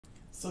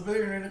So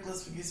Billionaire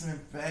Nicholas Ferguson in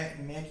fact,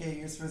 and aka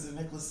years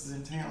President Nicholas is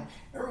in town.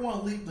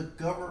 Everyone leave the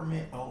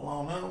government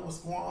alone. I don't know what's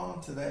going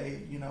on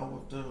today,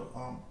 with the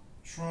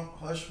Trump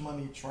hush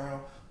money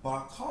trial, but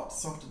I caught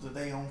something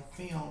today on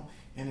film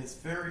and it's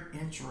very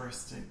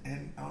interesting,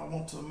 and I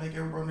want to make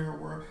everyone in the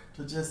world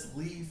to just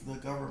leave the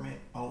government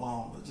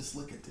alone. But just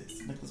look at this.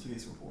 Nicholas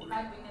Ferguson reporting.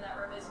 I being in that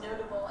room is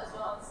notable as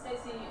well. And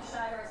Stacey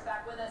Schneider is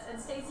back with us. And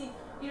Stacey,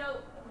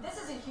 this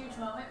is a huge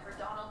moment for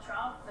Donald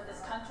Trump, for this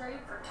country,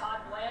 for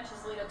Todd Blanche,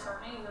 his lead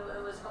attorney,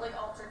 who has really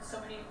altered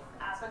so many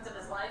aspects of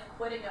his life,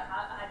 quitting a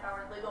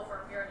high-powered legal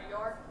firm here in New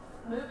York,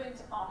 moving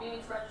to Palm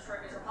Beach,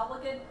 registering as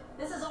Republican.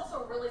 This is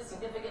also a really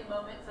significant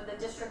moment for the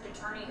district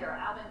attorney here,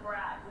 Alvin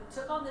Bragg, who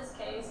took on this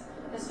case,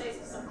 is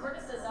facing some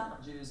criticism.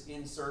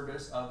 In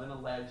service of an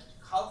alleged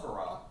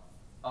cover-up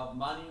of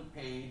money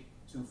paid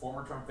to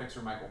former Trump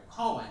fixer Michael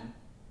Cohen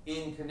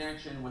in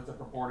connection with the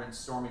purported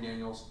Stormy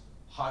Daniels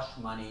hush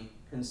money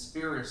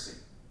conspiracy.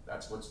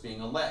 That's what's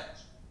being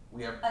alleged.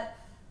 We have.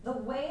 The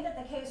way that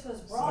the case was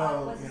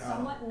brought was a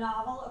somewhat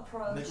novel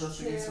approach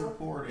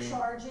to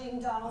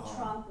charging Donald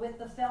Trump with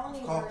the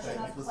felony version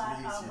of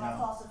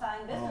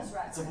falsifying business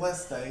records. It's a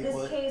blessed day, this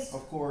but case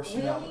of course,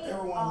 really,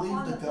 everyone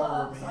leave the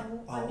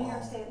government on New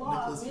York State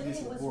law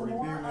really was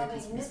more of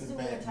a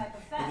misdemeanor type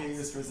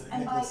offense.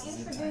 And by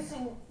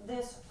introducing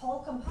this whole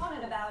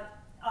component about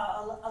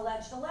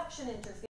alleged election interference,